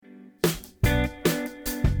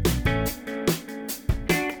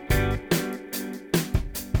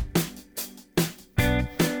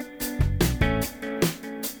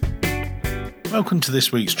Welcome to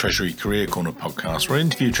this week's Treasury Career Corner podcast, where I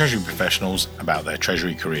interview Treasury professionals about their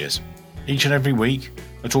Treasury careers. Each and every week,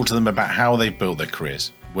 I talk to them about how they've built their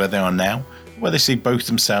careers, where they are now, and where they see both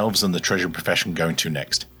themselves and the Treasury profession going to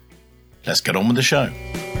next. Let's get on with the show.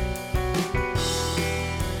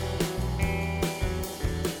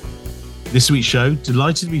 This week's show,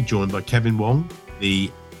 delighted to be joined by Kevin Wang, the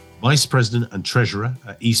Vice President and Treasurer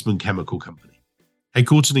at Eastman Chemical Company.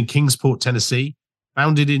 Headquartered in Kingsport, Tennessee,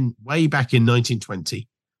 founded way back in 1920,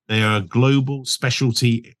 they are a global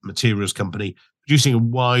specialty materials company producing a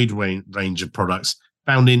wide range of products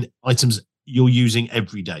found in items you're using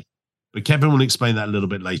every day. But Kevin will explain that a little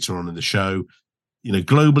bit later on in the show.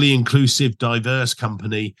 Globally inclusive, diverse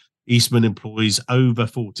company. Eastman employs over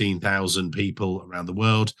 14,000 people around the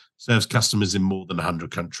world, serves customers in more than 100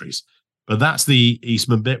 countries. But that's the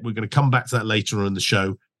Eastman bit. We're going to come back to that later on in the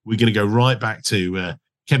show. We're going to go right back to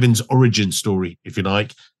Kevin's origin story, if you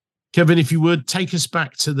like. Kevin, if you would, take us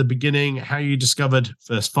back to the beginning, how you discovered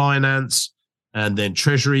first finance and then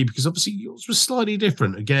Treasury, because obviously yours was slightly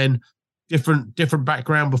different. Again, different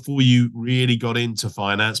background before you really got into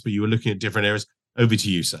finance, but you were looking at different areas. Over to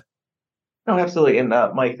you, sir. No, absolutely. And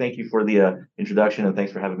Mike, thank you for the introduction, and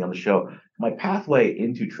thanks for having me on the show. My pathway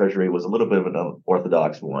into Treasury was a little bit of an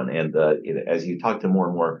unorthodox one. And as you talk to more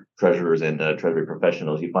and more treasurers and Treasury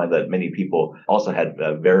professionals, you find that many people also had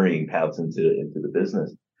varying paths into the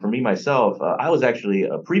business. For me, myself, I was actually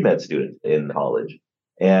a pre-med student in college.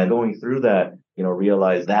 And going through that,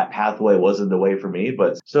 realized that pathway wasn't the way for me.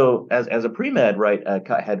 But so as a pre-med, right, I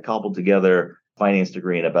had cobbled together a finance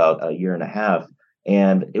degree in about a year and a half.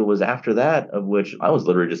 And it was after that of which I was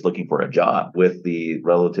literally just looking for a job with the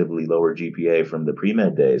relatively lower GPA from the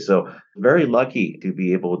pre-med days. So very lucky to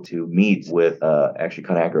be able to meet with actually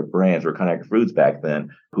Conagra Brands or Conagra Foods back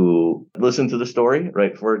then, who listened to the story,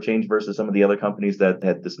 right, for a change versus some of the other companies that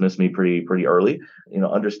had dismissed me pretty early,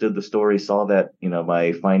 understood the story, saw that,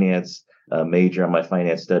 my finance major and my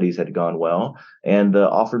finance studies had gone well, and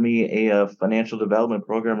offered me a financial development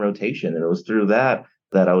program rotation. And it was through that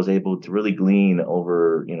I was able to really glean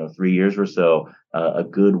over, 3 years or so, a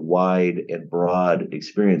good wide and broad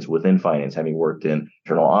experience within finance, having worked in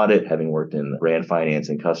internal audit, having worked in brand finance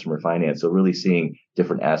and customer finance. So really seeing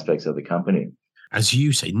different aspects of the company. As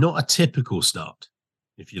you say, not a typical start,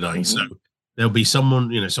 if you like. Mm-hmm. So there'll be someone,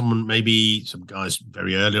 maybe some guys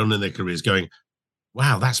very early on in their careers going,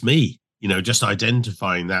 wow, that's me, just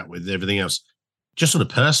identifying that with everything else. Just on a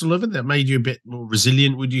personal level, that made you a bit more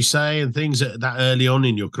resilient, would you say, and things that early on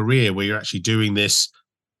in your career where you're actually doing this,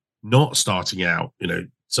 not starting out,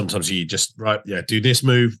 sometimes you just, do this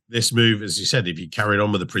move, as you said, if you carried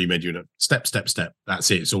on with the pre-med, step,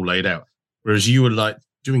 that's it, it's all laid out. Whereas you were like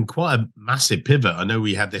doing quite a massive pivot. I know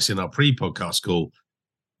we had this in our pre-podcast call.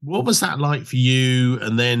 What was that like for you?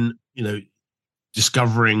 And then,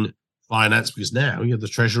 discovering finance, because now you're the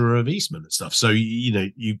treasurer of Eastman and stuff. So,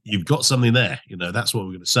 you've got something there, that's what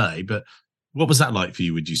we're going to say. But what was that like for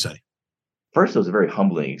you, would you say? First, it was a very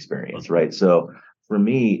humbling experience, right? So for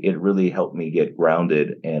me, it really helped me get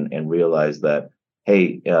grounded and realize that,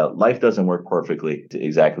 hey, life doesn't work perfectly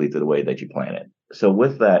exactly to the way that you plan it. So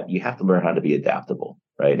with that, you have to learn how to be adaptable,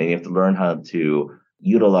 right? And you have to learn how to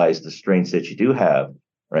utilize the strengths that you do have,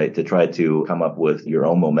 right, to try to come up with your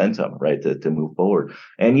own momentum, right, to move forward.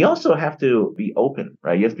 And you also have to be open,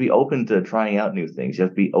 right? You have to be open to trying out new things. You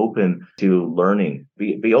have to be open to learning,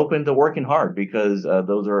 be open to working hard, because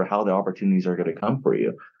those are how the opportunities are going to come for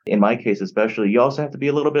you. In my case, especially, you also have to be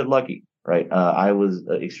a little bit lucky, right? I was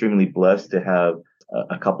extremely blessed to have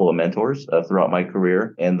a couple of mentors throughout my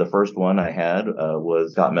career. And the first one I had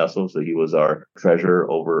was Scott Messel. So he was our treasurer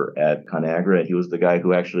over at Conagra, and he was the guy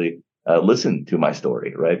who actually listen to my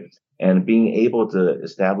story, right? And being able to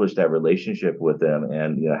establish that relationship with them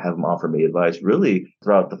and have them offer me advice really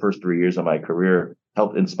throughout the first 3 years of my career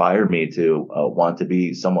helped inspire me to want to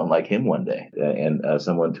be someone like him one day, and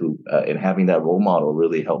someone to and having that role model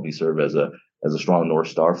really helped me serve as a strong North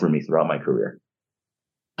Star for me throughout my career.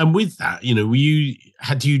 And with that,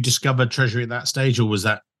 had you discovered Treasury at that stage, or was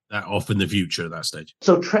that off in the future at that stage?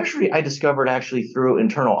 So Treasury, I discovered actually through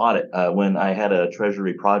internal audit when I had a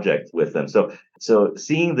Treasury project with them. So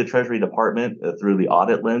seeing the Treasury department through the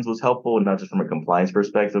audit lens was helpful, not just from a compliance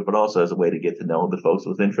perspective, but also as a way to get to know the folks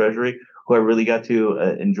within Treasury who I really got to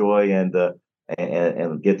enjoy and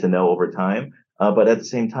get to know over time. But at the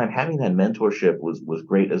same time, having that mentorship was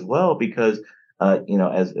great as well, because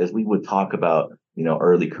as we would talk about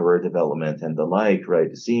early career development and the like,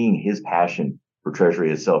 right, seeing his passion for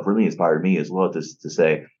Treasury itself really inspired me as well to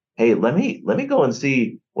say, hey, let me go and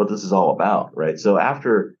see what this is all about, right? So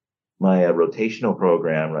after my rotational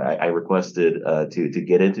program, I requested to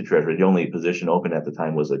get into Treasury. The only position open at the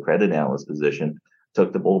time was a credit analyst position.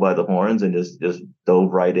 Took the bull by the horns and just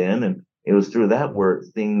dove right in. And it was through that where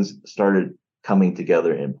things started coming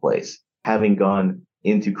together in place. Having gone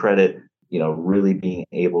into credit, really being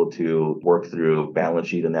able to work through balance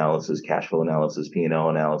sheet analysis, cash flow analysis, P&L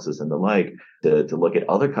analysis, and the like, to look at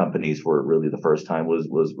other companies for really the first time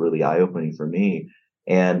was really eye-opening for me.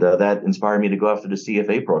 And that inspired me to go after the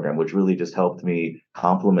CFA program, which really just helped me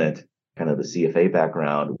complement kind of the CFA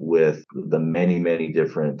background with the many, many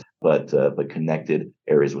different but connected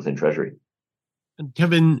areas within Treasury. And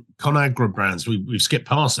Kevin, ConAgra Brands, we've skipped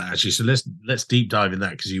past that actually. So let's deep dive in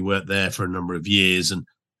that because you worked there for a number of years and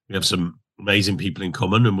we have some amazing people in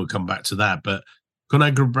common and we'll come back to that. But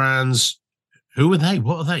ConAgra Brands, who are they?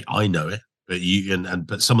 What are they? I know it, but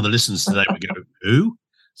but some of the listeners today would go, who?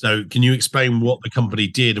 So can you explain what the company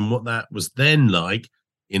did and what that was then like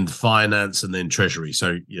in finance and then Treasury?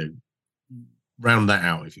 So, round that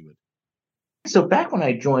out if you would. So back when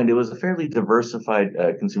I joined, it was a fairly diversified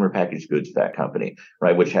consumer packaged goods company,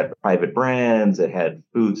 right? Which had private brands, it had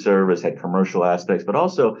food service, had commercial aspects, but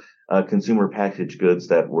also consumer packaged goods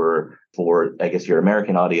that were for, I guess, your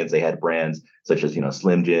American audience. They had brands such as,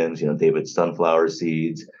 Slim Jims, David Sunflower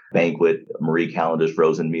Seeds, Banquet, Marie Callender's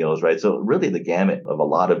frozen meals, right? So really the gamut of a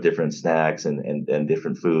lot of different snacks and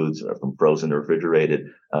different foods from frozen to refrigerated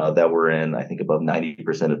that were in, I think, above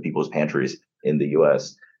 90% of people's pantries in the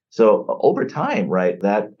U.S. So over time, right,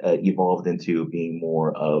 that evolved into being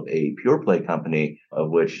more of a pure play company, of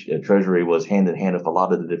which Treasury was hand in hand with a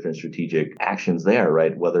lot of the different strategic actions there,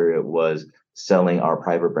 right? Whether it was selling our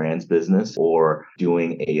private brands business or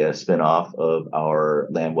doing a spinoff of our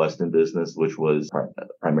Lamb Weston business, which was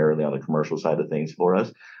primarily on the commercial side of things for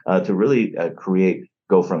us, to really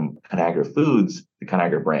go from ConAgra Foods to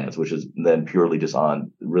ConAgra Brands, which is then purely just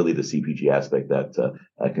on really the CPG aspect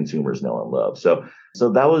that consumers know and love. So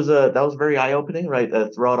that was very eye-opening, right?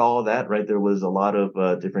 Throughout all of that, right, there was a lot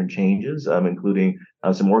of different changes, including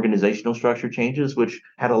some organizational structure changes, which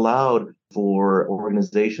had allowed for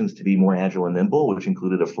organizations to be more agile and nimble, which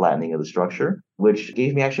included a flattening of the structure, which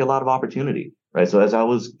gave me actually a lot of opportunity. Right. So as I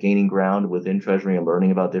was gaining ground within Treasury and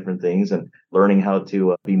learning about different things and learning how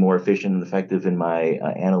to be more efficient and effective in my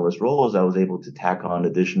analyst roles, I was able to tack on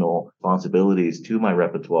additional responsibilities to my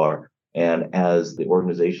repertoire. And as the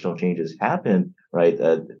organizational changes happened, right,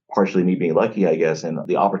 partially me being lucky, I guess, and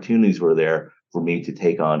the opportunities were there for me to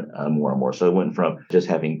take on more and more. So it went from just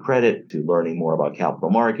having credit to learning more about capital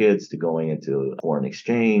markets to going into foreign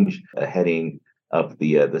exchange, heading up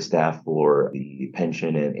the staff for the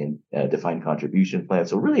pension and defined contribution plan.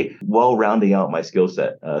 So really well rounding out my skill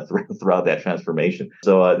set throughout that transformation.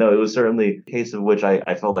 So no, it was certainly a case of which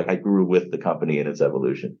I felt like I grew with the company in its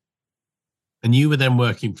evolution. And you were then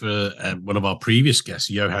working for one of our previous guests,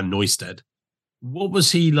 Johan Neusted. What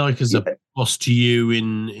was he like as a boss to you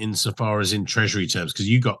insofar as in Treasury terms? Because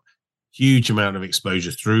you got huge amount of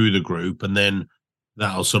exposure through the group, and then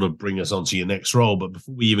that'll sort of bring us on to your next role. But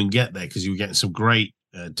before we even get there, because you were getting some great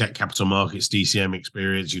debt capital markets, DCM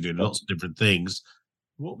experience, you're doing lots of different things.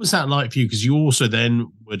 What was that like for you? Because you also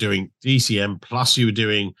then were doing DCM, plus you were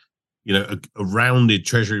doing, a rounded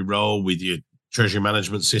Treasury role with your Treasury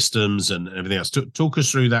management systems and everything else. Talk us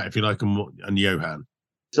through that, if you like, and Johan.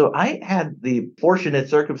 So I had the fortunate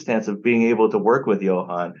circumstance of being able to work with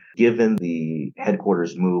Johan, given the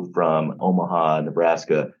headquarters move from Omaha,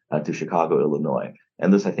 Nebraska to Chicago, Illinois.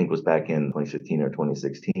 And this, I think, was back in 2015 or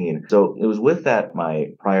 2016. So it was with that my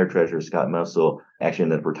prior treasurer, Scott Messel, actually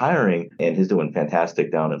ended up retiring, and he's doing fantastic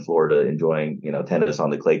down in Florida, enjoying, tennis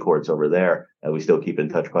on the clay courts over there. And we still keep in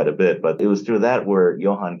touch quite a bit. But it was through that where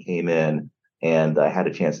Johan came in and I had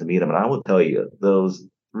a chance to meet him. And I will tell you, those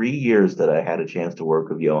 3 years that I had a chance to work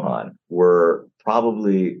with Johan were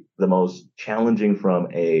probably the most challenging from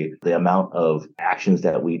the amount of actions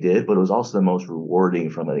that we did, but it was also the most rewarding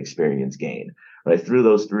from an experience gain. Right through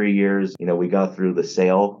those 3 years, we got through the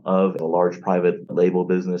sale of a large private label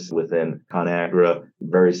business within ConAgra,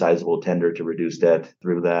 very sizable tender to reduce debt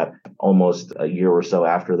through that. Almost a year or so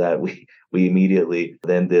after that, we immediately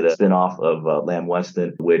then did a spinoff of Lamb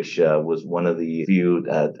Weston, which was one of the few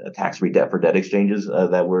tax-free debt for debt exchanges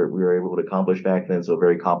that we were able to accomplish back then. So a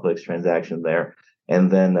very complex transaction there. And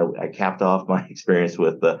then I capped off my experience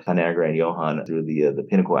with Conagra and Johan through the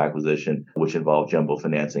Pinnacle acquisition, which involved jumbo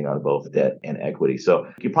financing on both debt and equity. So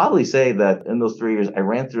you could probably say that in those 3 years, I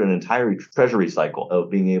ran through an entire treasury cycle of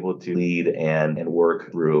being able to lead and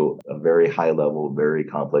work through a very high level, very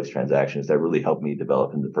complex transactions that really helped me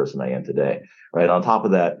develop into the person I am today. Right. On top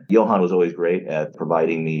of that, Johan was always great at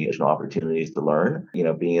providing me additional opportunities to learn,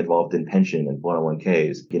 being involved in pension and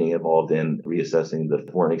 401ks, getting involved in reassessing the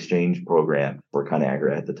foreign exchange program for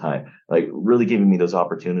Conagra at the time, like really giving me those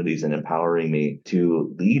opportunities and empowering me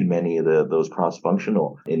to lead many of those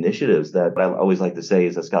cross-functional initiatives that I always like to say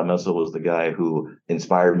is that Scott Messel was the guy who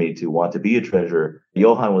inspired me to want to be a treasurer.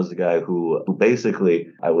 Johan was the guy who basically,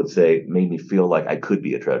 I would say, made me feel like I could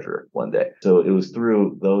be a treasurer one day. So it was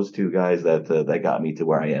through those two guys that got me to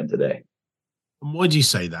where I am today. And why do you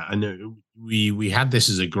say that? I know we had this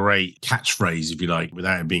as a great catchphrase, if you like,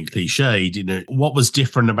 without it being cliched. What was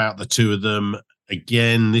different about the two of them?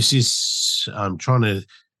 Again, I'm trying to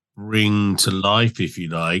bring to life, if you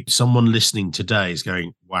like. Someone listening today is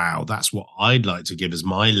going, wow, that's what I'd like to give as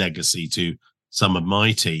my legacy to some of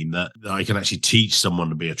my team, that I can actually teach someone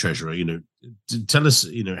to be a treasurer. Tell us,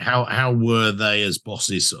 how were they as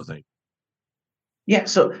bosses, sort of thing? Yeah,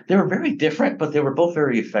 so they were very different, but they were both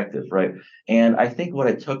very effective, right? And I think what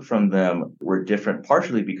I took from them were different,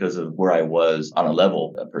 partially because of where I was on a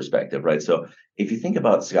level perspective, right? So if you think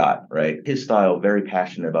about Scott, right, his style, very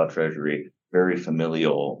passionate about Treasury, very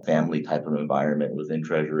familial family type of environment within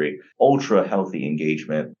Treasury, ultra healthy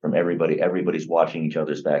engagement from everybody. Everybody's watching each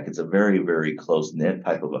other's back. It's a very, very close knit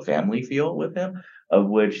type of a family feel with him, of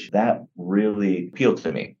which that really appealed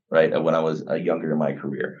to me, right? When I was younger in my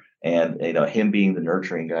career. And him being the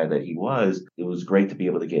nurturing guy that he was, it was great to be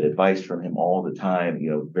able to get advice from him all the time.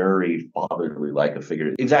 Very fatherly like a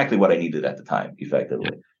figure, exactly what I needed at the time,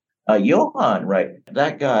 effectively. Johan, right?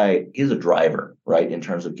 That guy is a driver, right? In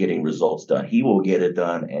terms of getting results done, he will get it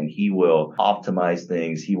done, and he will optimize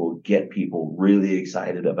things. He will get people really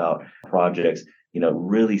excited about projects.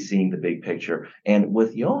 Really seeing the big picture. And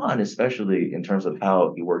with Johan, especially in terms of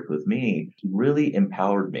how he worked with me, he really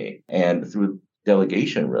empowered me, and through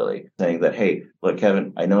delegation, really saying that, hey, look,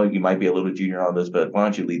 Kevin, I know you might be a little junior on this, but why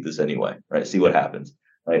don't you lead this anyway, right? See what happens,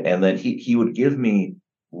 right? And then he would give me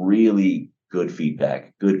really good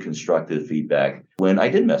feedback, good constructive feedback when I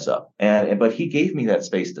did mess up. But he gave me that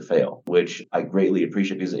space to fail, which I greatly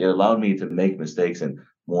appreciate, because it allowed me to make mistakes in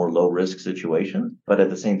more low risk situations, but at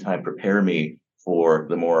the same time prepare me for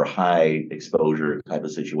the more high exposure type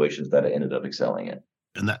of situations that I ended up excelling in.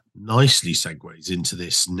 And that nicely segues into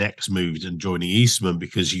this next move and joining Eastman,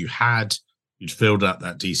 because you'd filled out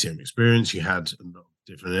that DCM experience. You had a lot of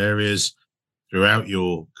different areas throughout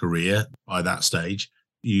your career by that stage.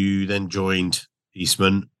 You then joined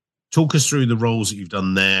Eastman. Talk us through the roles that you've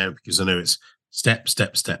done there, because I know it's step.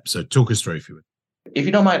 So talk us through, if you would. If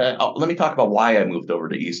you don't mind, let me talk about why I moved over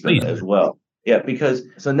to Eastman as well. Yeah, because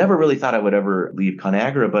never really thought I would ever leave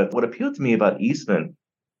Conagra, but what appealed to me about Eastman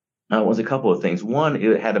was a couple of things. One,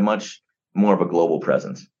 it had a much more of a global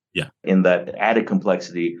presence. Yeah. In that added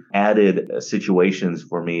complexity, added situations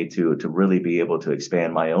for me to really be able to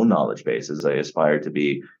expand my own knowledge base as I aspire to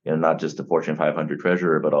be, not just a Fortune 500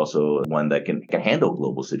 treasurer, but also one that can handle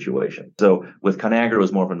global situations. So with Conagra, it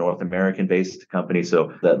was more of a North American based company.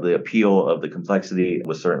 So that the appeal of the complexity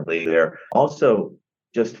was certainly there. Also,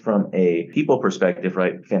 just from a people perspective,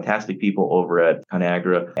 right? Fantastic people over at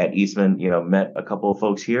Conagra. At Eastman, met a couple of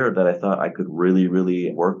folks here that I thought I could really,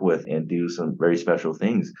 really work with and do some very special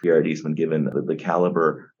things here at Eastman, given the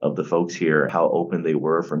caliber of the folks here, how open they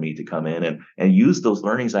were for me to come in and use those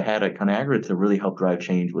learnings I had at Conagra to really help drive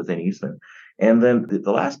change within Eastman. And then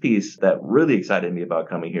the last piece that really excited me about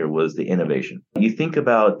coming here was the innovation. You think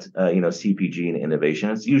about, CPG and innovation,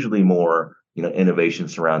 it's usually more innovation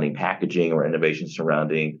surrounding packaging or innovation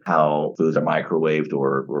surrounding how foods are microwaved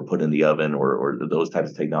or put in the oven or those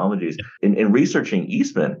types of technologies. In researching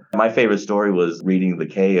Eastman, my favorite story was reading the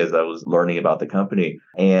K as I was learning about the company.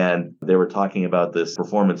 And they were talking about this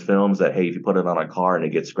performance films that, hey, if you put it on a car and it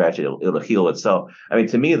gets scratched, it'll heal itself. I mean,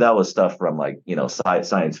 to me, that was stuff from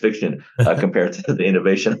science fiction compared to the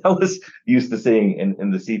innovation I was used to seeing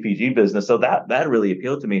in the CPG business. So that really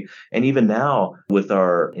appealed to me. And even now with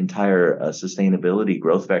our entire sustainability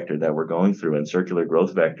growth vector that we're going through and circular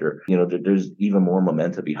growth vector, there's even more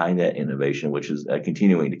momentum behind that innovation, which is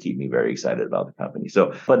continuing to keep me very excited about the company.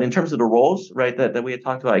 So, but in terms of the roles, right, that we had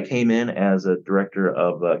talked about, I came in as a director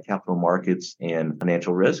of capital markets and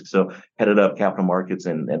financial risk. So headed up capital markets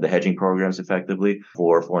and the hedging programs effectively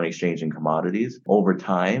for foreign exchange and commodities. Over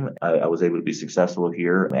time, I was able to be successful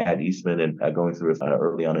here at Eastman and going through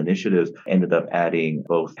early on initiatives, ended up adding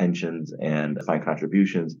both pensions and defined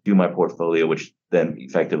contributions to my portfolio, which then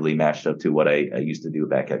effectively matched up to what I used to do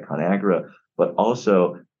back at ConAgra, but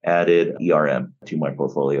also added ERM to my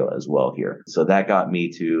portfolio as well here. So that got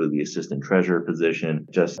me to the assistant treasurer position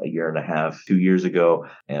just a year and a half, 2 years ago,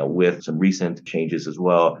 and with some recent changes as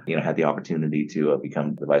well, had the opportunity to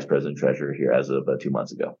become the vice president treasurer here as of 2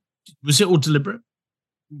 months ago. Was it all deliberate?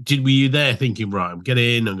 Were you there thinking, right, I'm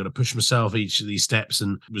getting in, I'm going to push myself each of these steps,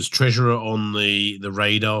 and was treasurer on the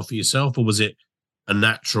radar for yourself, or was it a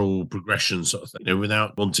natural progression sort of thing,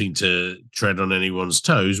 without wanting to tread on anyone's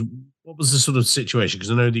toes? What was the sort of situation? Because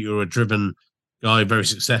I know that you're a driven guy, very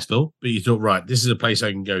successful, but you thought, right, this is a place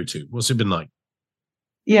I can go to. What's it been like?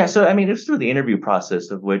 Yeah, so it was through the interview process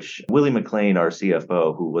of which Willie McLean, our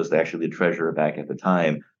CFO, who was actually the treasurer back at the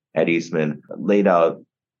time at Eastman, laid out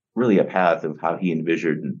really a path of how he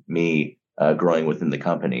envisioned me growing within the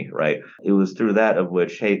company, right? It was through that of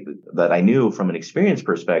which, hey, that I knew from an experience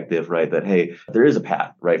perspective, right, that, hey, there is a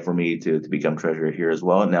path, right, for me to become treasurer here as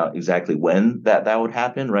well. Now, exactly when that would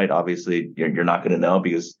happen, right? Obviously, you're not going to know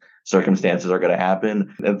because circumstances are going to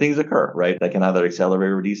happen and things occur, right? That can either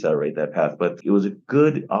accelerate or decelerate that path. But it was a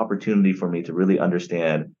good opportunity for me to really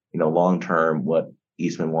understand, long-term what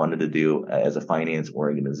Eastman wanted to do as a finance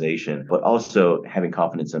organization, but also having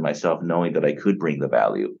confidence in myself, knowing that I could bring the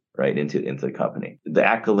value right into the company. The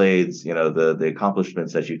accolades, the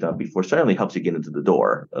accomplishments that you've done before certainly helps you get into the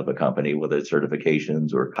door of a company, whether it's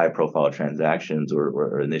certifications or high profile transactions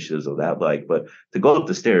or initiatives of that like. But to go up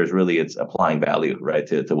the stairs, really it's applying value, right,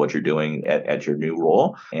 to what you're doing at your new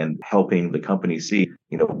role and helping the company see,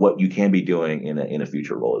 what you can be doing in a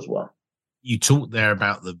future role as well. You talked there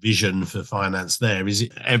about the vision for finance there. Is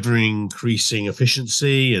it ever increasing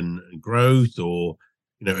efficiency and growth, or,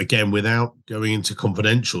 again, without going into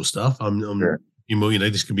confidential stuff, Sure.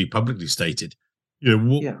 This can be publicly stated.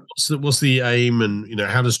 Yeah. What's the aim, and,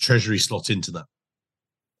 how does Treasury slot into that?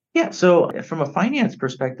 Yeah. So from a finance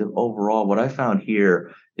perspective, overall, what I found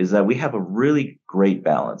here is that we have a really great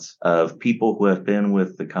balance of people who have been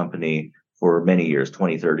with the company for many years,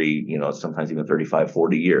 20, 30, sometimes even 35,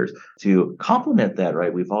 40 years. To complement that,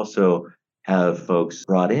 right, we've also have folks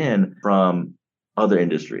brought in from other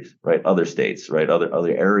industries, right, other states, right,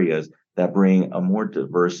 other areas that bring a more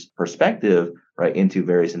diverse perspective, right, into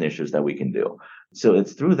various initiatives that we can do. So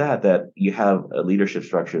it's through that you have a leadership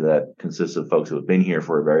structure that consists of folks who have been here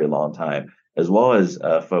for a very long time, as well as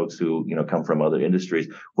folks who come from other industries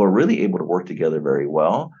who are really able to work together very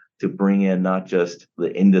well to bring in not just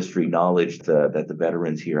the industry knowledge that the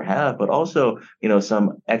veterans here have, but also,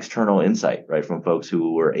 some external insight, right, from folks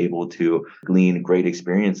who were able to glean great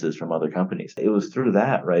experiences from other companies. It was through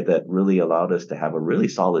that, right, that really allowed us to have a really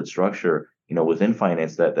solid structure, within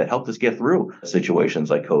finance that helped us get through situations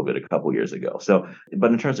like COVID a couple years ago. So,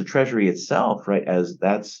 but in terms of Treasury itself, right, as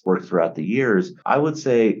that's worked throughout the years, I would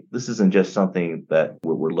say this isn't just something that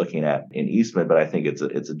we're looking at in Eastman, but I think it's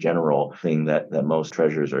a general thing that most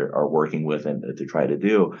treasurers are working with and to try to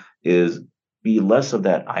do is be less of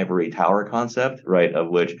that ivory tower concept, right, of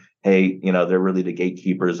which, hey, they're really the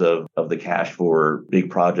gatekeepers of the cash for big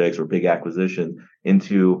projects or big acquisitions,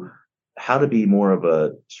 into how to be more of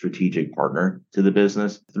a strategic partner to the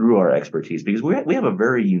business through our expertise, because we have a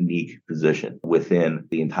very unique position within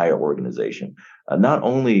the entire organization. Not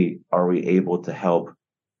only are we able to help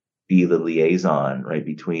be the liaison, right,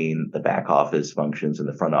 between the back office functions and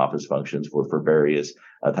the front office functions for various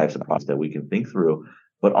types of projects that we can think through,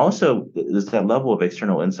 but also there's that level of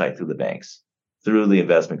external insight through the banks, through the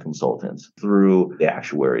investment consultants, through the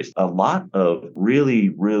actuaries, a lot of really,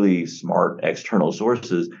 really smart external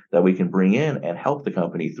sources that we can bring in and help the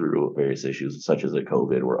company through various issues such as a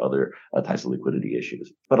COVID or other types of liquidity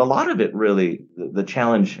issues. But a lot of it really, the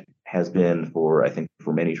challenge has been for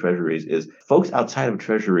many treasuries is folks outside of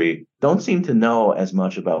Treasury don't seem to know as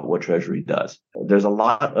much about what Treasury does. There's a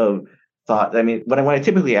lot of thought. When I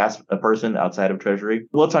typically ask a person outside of Treasury,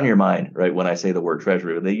 what's on your mind, right, when I say the word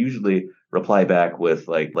Treasury, they usually reply back with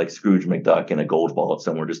like Scrooge McDuck in a gold vault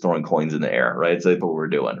somewhere, just throwing coins in the air, right? So that's what we're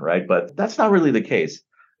doing, right? But that's not really the case.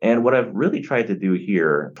 And what I've really tried to do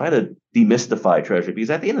here, try to demystify Treasury, because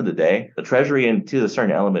at the end of the day, the Treasury and to a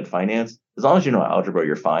certain element finance, as long as you know algebra,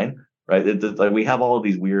 you're fine, right? It's like we have all of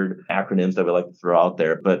these weird acronyms that we like to throw out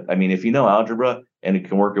there. But I mean, if you know algebra and it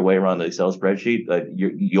can work your way around the Excel spreadsheet,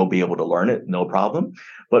 you'll be able to learn it, no problem.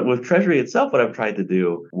 But with Treasury itself, what I've tried to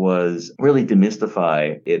do was really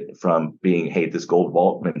demystify it from being, hey, this gold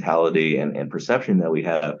vault mentality and perception that we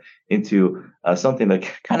have into something that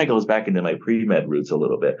kind of goes back into my pre-med roots a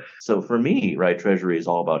little bit. So for me, right, Treasury is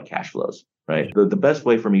all about cash flows. Right. The best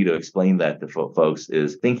way for me to explain that to folks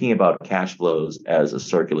is thinking about cash flows as a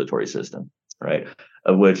circulatory system, right?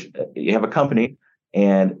 Of which you have a company,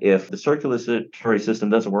 and if the circulatory system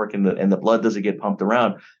doesn't work and the blood doesn't get pumped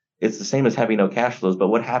around, it's the same as having no cash flows. But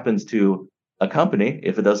what happens to a company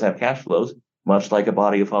if it doesn't have cash flows? Much like a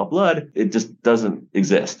body without blood, it just doesn't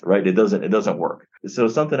exist, right? It doesn't work. So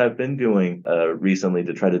something I've been doing recently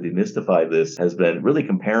to try to demystify this has been really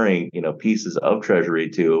comparing, pieces of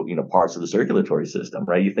Treasury to, parts of the circulatory system,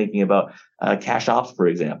 right? You're thinking about cash ops, for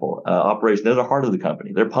example, operations. They're the heart of the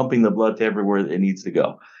company. They're pumping the blood to everywhere it needs to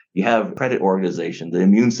go. You have credit organization, the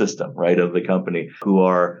immune system, right, of the company, who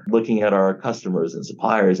are looking at our customers and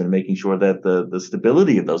suppliers and making sure that the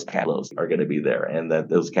stability of those cash flows are going to be there and that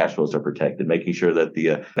those cash flows are protected, making sure that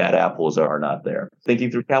the bad apples are not there.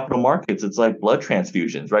 Thinking through capital markets, it's like blood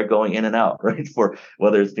transfusions, right, going in and out, right, for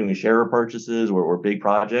whether it's doing share purchases or big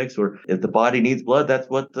projects, or if the body needs blood, that's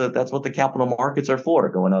what the capital markets are for,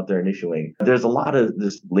 going out there and issuing. There's a lot of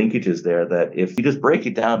this linkages there that if you just break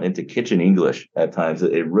it down into kitchen English at times,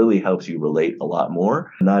 it really helps you relate a lot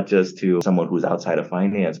more, not just to someone who's outside of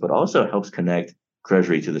finance, but also helps connect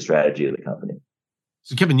Treasury to the strategy of the company.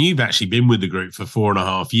 So, Kevin, you've actually been with the group for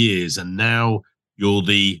 4.5 years, and now you're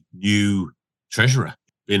the new treasurer,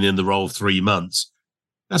 been in the role 3 months.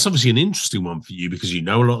 That's obviously an interesting one for you because you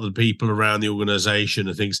know a lot of the people around the organization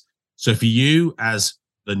and things. So, for you as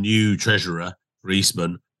the new treasurer for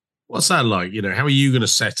Eastman, what's that like? How are you going to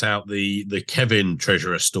set out the Kevin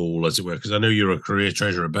treasurer stall, as it were? Because I know you're a career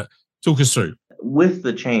treasurer, but talk us through. With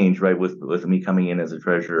the change, right, with me coming in as a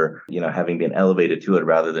treasurer, having been elevated to it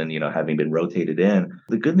rather than, having been rotated in,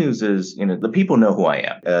 the good news is, the people know who I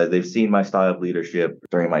am. They've seen my style of leadership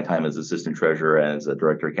during my time as assistant treasurer and as a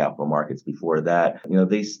director of capital markets before that.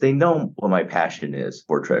 They know what my passion is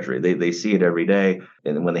for Treasury. They see it every day.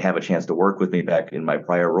 And when they have a chance to work with me back in my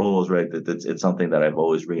prior roles, right, it's something that I've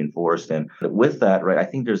always reinforced. And with that, right, I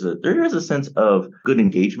think there is a sense of good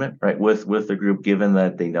engagement, right, with the group, given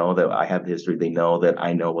that they know that I have the history. They know that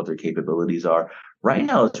I know what their capabilities are. Right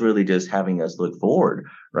now, it's really just having us look forward,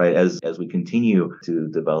 right, as we continue to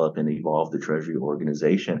develop and evolve the Treasury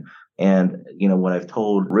organization. And, what I've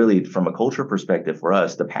told really from a culture perspective for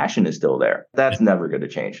us, the passion is still there. That's never going to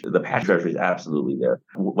change. The passion Treasury is absolutely there.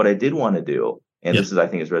 What I did want to do, and this is, I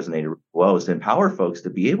think, has resonated well, is to empower folks to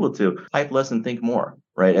be able to type less and think more,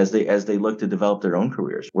 right? As they look to develop their own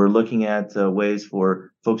careers. We're looking at ways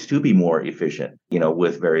for folks to be more efficient,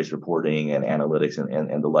 with various reporting and analytics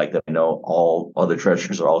and the like that I know all other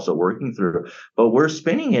treasurers are also working through. But we're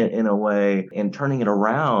spinning it in a way and turning it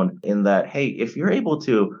around in that, hey, if you're able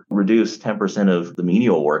to reduce 10% of the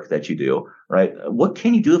menial work that you do, right, what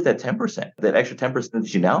can you do with that 10%, that extra 10%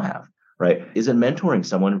 that you now have? Right? Is it mentoring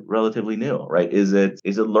someone relatively new? Right? Is it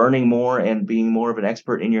learning more and being more of an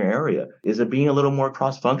expert in your area? Is it being a little more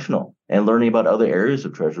cross-functional and learning about other areas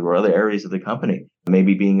of Treasury or other areas of the company?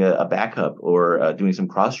 Maybe being a backup or doing some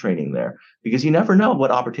cross-training there, because you never know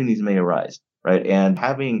what opportunities may arise, right? And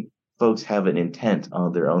having folks have an intent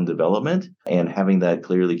on their own development and having that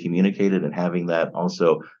clearly communicated and having that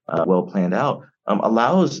also well planned out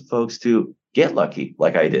allows folks to get lucky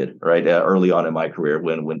like I did, right, early on in my career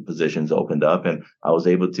when positions opened up and I was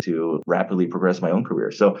able to rapidly progress my own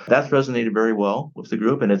career. So that's resonated very well with the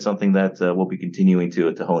group, and it's something that we'll be continuing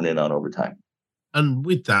to hone in on over time. And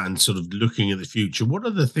with that and sort of looking at the future, what are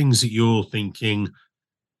the things that you're thinking?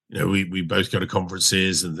 We both go to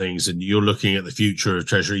conferences and things, and you're looking at the future of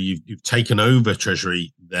Treasury. You've taken over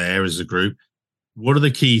Treasury there as a group. What are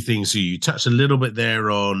the key things? So you touched a little bit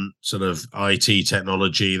there on sort of IT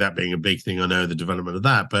technology, that being a big thing. I know the development of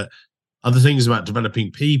that, but other things about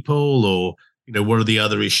developing people, or what are the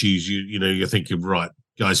other issues you're thinking? Right,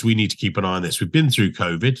 guys, we need to keep an eye on this. We've been through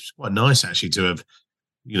COVID. It's quite nice actually to have.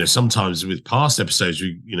 Sometimes with past episodes,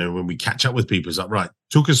 when we catch up with people, it's like, right,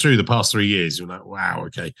 talk us through the past 3 years. You're like, wow,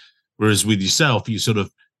 okay. Whereas with yourself,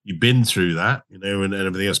 you've been through that, and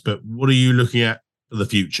everything else. But what are you looking at for the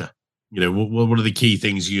future? What are the key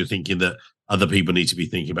things you're thinking that other people need to be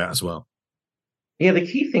thinking about as well? Yeah, the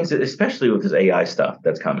key things, especially with this AI stuff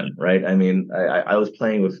that's coming, right? I mean, I was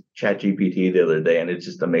playing with ChatGPT the other day, and it's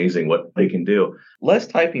just amazing what they can do. Less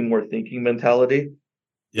typing, more thinking mentality.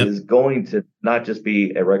 Yep. is going to not just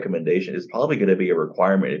be a recommendation, it's probably going to be a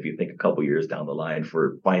requirement if you think a couple years down the line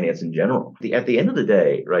for finance in general. At the end of the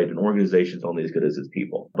day, right, an organization is only as good as its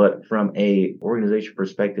people. But from a organization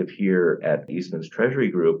perspective here at Eastman's Treasury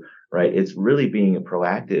Group, right, it's really being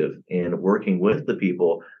proactive in working with the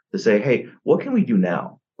people to say, hey, what can we do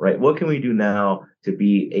now? Right? What can we do now to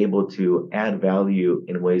be able to add value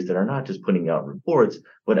in ways that are not just putting out reports,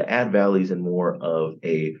 but add values in more of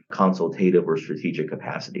a consultative or strategic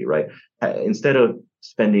capacity, right? Instead of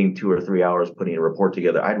spending 2 or 3 hours putting a report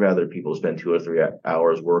together, I'd rather people spend 2 or 3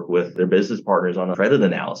 hours work with their business partners on a credit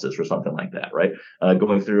analysis or something like that, right?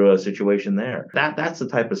 Going through a situation there. That's the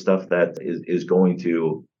type of stuff that is going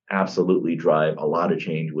to absolutely drive a lot of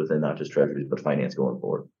change within not just treasuries, but finance going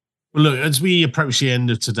forward. Well, look, as we approach the end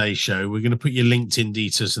of today's show, we're going to put your LinkedIn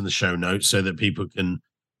details in the show notes so that people can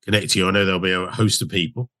connect to you. I know there'll be a host of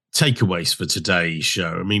people. Takeaways for today's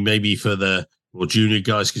show. I mean, maybe for the more junior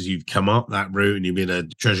guys, because you've come up that route and you've been a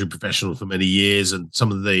treasury professional for many years, and some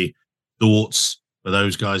of the thoughts for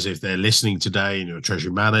those guys, if they're listening today and you're a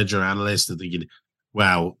treasury manager, analyst, and thinking,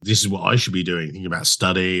 wow, this is what I should be doing, thinking about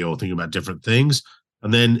study or thinking about different things.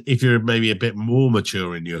 And then if you're maybe a bit more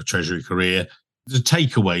mature in your treasury career, the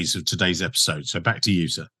takeaways of today's episode. So back to you,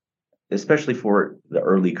 sir. Especially for the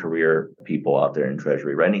early career people out there in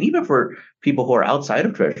Treasury, right? And even for people who are outside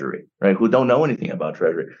of Treasury, right, who don't know anything about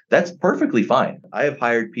Treasury, that's perfectly fine. I have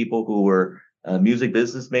hired people who were music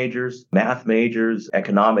business majors, math majors,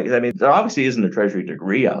 economics. I mean, there obviously isn't a Treasury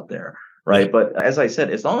degree out there, right? Yeah. But as I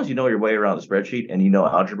said, as long as you know your way around the spreadsheet and you know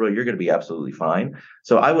algebra, you're going to be absolutely fine.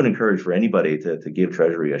 So I would encourage for anybody to give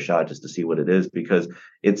Treasury a shot just to see what it is, because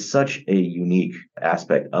it's such a unique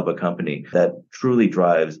aspect of a company that truly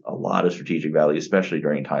drives a lot of strategic value, especially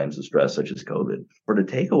during times of stress such as COVID. For the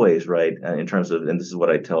takeaways, right, in terms of, and this is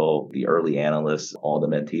what I tell the early analysts, all the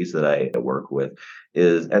mentees that I work with,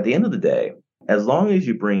 is at the end of the day, as long as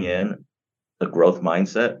you bring in a growth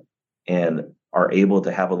mindset and are able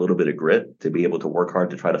to have a little bit of grit to be able to work hard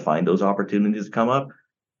to try to find those opportunities to come up,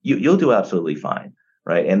 you'll do absolutely fine,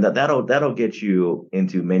 right? And that'll get you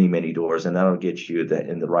into many doors, and that'll get you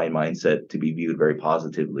in the right mindset to be viewed very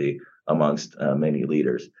positively amongst many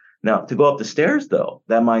leaders. Now, to go up the stairs, though,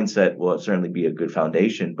 that mindset will certainly be a good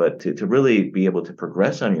foundation, but to really be able to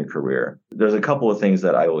progress on your career, there's a couple of things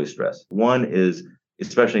that I always stress. One is,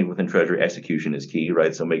 especially within Treasury, execution is key,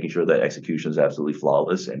 right? So making sure that execution is absolutely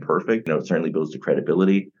flawless and perfect, it certainly builds the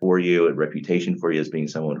credibility for you and reputation for you as being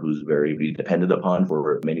someone who's very depended upon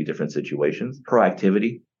for many different situations.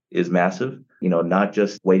 Proactivity is massive, not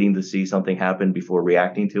just waiting to see something happen before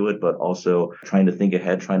reacting to it, but also trying to think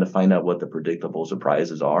ahead, trying to find out what the predictable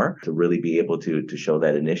surprises are to really be able to show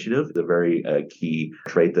that initiative. It's a very key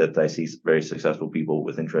trait that I see very successful people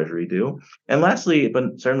within Treasury do. And lastly,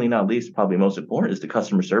 but certainly not least, probably most important, is the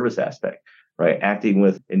customer service aspect, right? Acting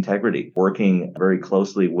with integrity, working very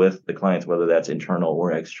closely with the clients, whether that's internal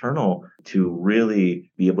or external, to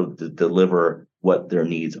really be able to deliver what their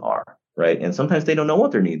needs are. Right. And sometimes they don't know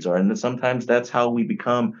what their needs are. And then sometimes that's how we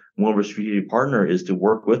become more of a strategic partner, is to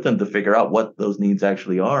work with them to figure out what those needs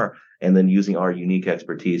actually are, and then using our unique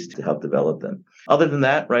expertise to help develop them. Other than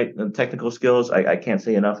that, right, the technical skills, I can't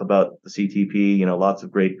say enough about the CTP, lots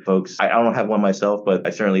of great folks. I don't have one myself, but I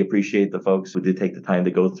certainly appreciate the folks who did take the time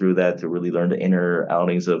to go through that to really learn the inner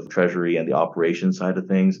outings of Treasury and the operations side of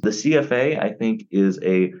things. The CFA, I think, is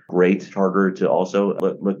a great charter to also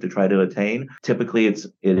look to try to attain. Typically, it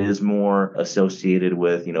is more associated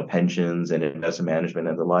with, pensions and investment management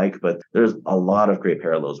and the like, but there's a lot of great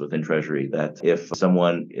parallels within Treasury that if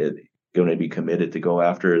someone is going to be committed to go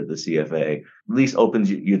after the CFA, at least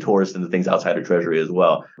opens you doors into things outside of Treasury as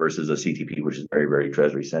well, versus a CTP, which is very, very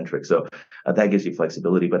Treasury centric. So that gives you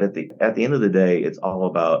flexibility. But at the end of the day, it's all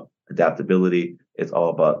about adaptability. It's all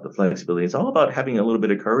about the flexibility. It's all about having a little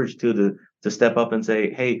bit of courage to step up and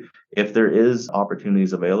say, hey, if there is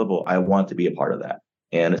opportunities available, I want to be a part of that.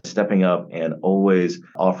 And stepping up and always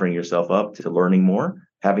offering yourself up to learning more,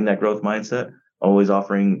 having that growth mindset, always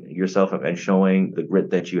offering yourself up and showing the grit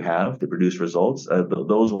that you have to produce results.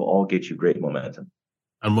 Those will all get you great momentum.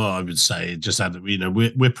 And what I would say, just add that,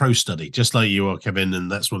 we're pro study, just like you are, Kevin.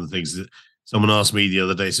 And that's one of the things that someone asked me the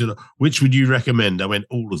other day. So, which would you recommend? I went,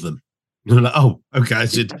 all of them. And I'm like, oh, okay. I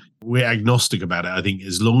said, we're agnostic about it. I think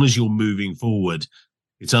as long as you're moving forward,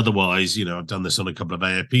 it's otherwise, I've done this on a couple of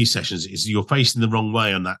AFP sessions, is you're facing the wrong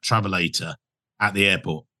way on that travelator at the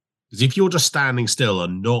airport. Because if you're just standing still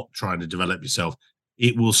and not trying to develop yourself,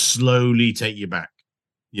 it will slowly take you back.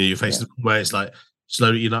 You're facing the wrong way. It's like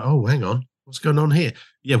slowly, you're like, oh, hang on, what's going on here?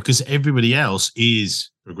 Yeah, because everybody else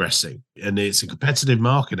is progressing, and it's a competitive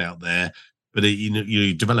market out there. but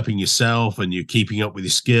you're developing yourself and you're keeping up with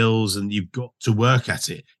your skills, and you've got to work at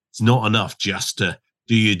it. It's not enough just to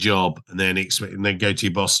do your job and then go to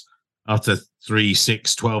your boss after 3,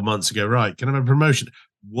 6, 12 months and go, right, can I have a promotion?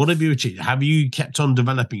 What have you achieved? Have you kept on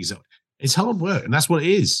developing yourself? It's hard work, and that's what it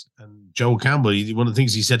is. And Joel Campbell, one of the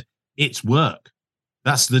things he said, it's work.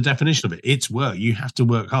 That's the definition of it. It's work. You have to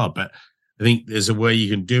work hard, but I think there's a way you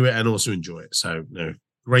can do it and also enjoy it. So, no,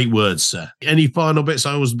 great words, sir. Any final bits?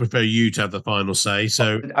 I always prefer you to have the final say.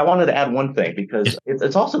 So I wanted to add one thing, because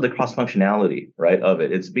it's also the cross functionality, right, of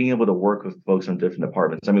it. It's being able to work with folks from different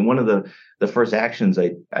departments. I mean, one of the first actions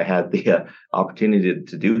I had the opportunity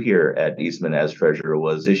to do here at Eastman as treasurer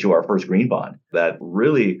was issue our first green bond. That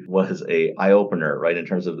really was a eye opener, right, in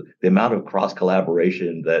terms of the amount of cross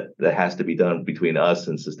collaboration that has to be done between us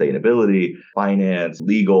and sustainability, finance,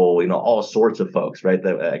 legal, all sorts of folks, right,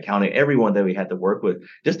 the accounting, everyone that we had to work with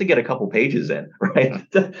just to get a couple pages in, right,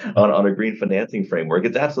 on a green financing framework.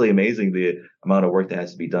 It's absolutely amazing the amount of work that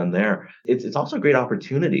has to be done there. It's also a great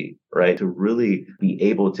opportunity, right, to really be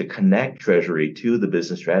able to connect Treasury to the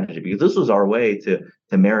business strategy, because this was our way to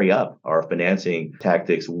marry up our financing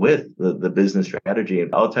tactics with the business strategy.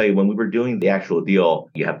 And I'll tell you, when we were doing the actual deal,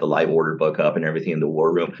 you have the live order book up and everything in the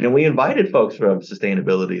war room. And we invited folks from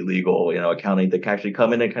sustainability, legal, accounting to actually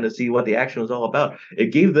come in and kind of see what the action was all about.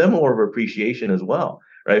 It gave them more of appreciation as well,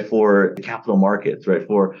 right, for the capital markets, right,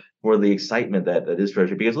 for the excitement that is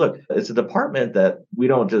Treasury. Because look, it's a department that we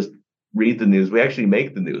don't just read the news, we actually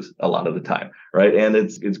make the news a lot of the time, right? And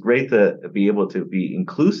it's great to be able to be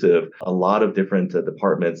inclusive, a lot of different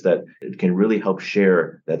departments that can really help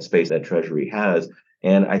share that space that Treasury has.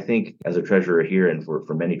 And I think as a treasurer here, and for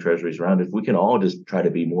many treasuries around, if we can all just try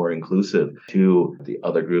to be more inclusive to the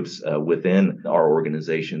other groups within our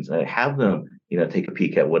organizations, and have them take a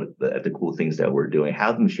peek at at the cool things that we're doing,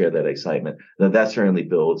 have them share that excitement, that certainly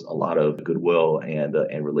builds a lot of goodwill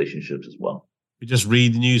and relationships as well. We just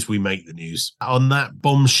read the news, we make the news. On that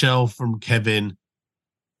bombshell from Kevin,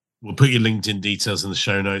 we'll put your LinkedIn details in the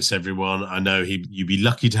show notes, everyone. I know you'd be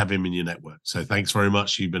lucky to have him in your network. So thanks very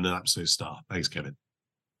much. You've been an absolute star. Thanks, Kevin.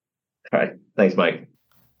 All right. Thanks, Mike.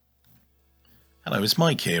 Hello, it's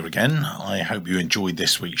Mike here again. I hope you enjoyed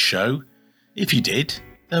this week's show. If you did,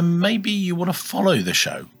 then maybe you want to follow the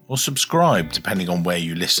show or subscribe, depending on where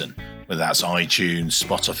you listen, whether that's iTunes,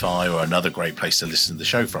 Spotify, or another great place to listen to the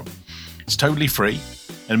show from. It's totally free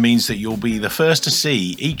and means that you'll be the first to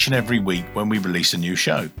see each and every week when we release a new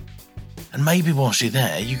show. And maybe whilst you're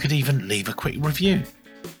there, you could even leave a quick review.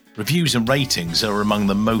 Reviews and ratings are among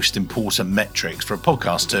the most important metrics for a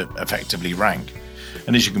podcast to effectively rank.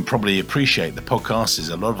 And as you can probably appreciate, the podcast is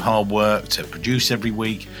a lot of hard work to produce every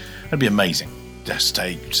week. It'd be amazing. Just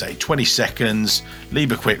take, say, 20 seconds,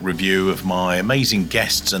 leave a quick review of my amazing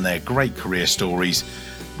guests and their great career stories.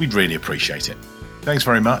 We'd really appreciate it. Thanks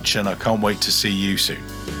very much, and I can't wait to see you soon.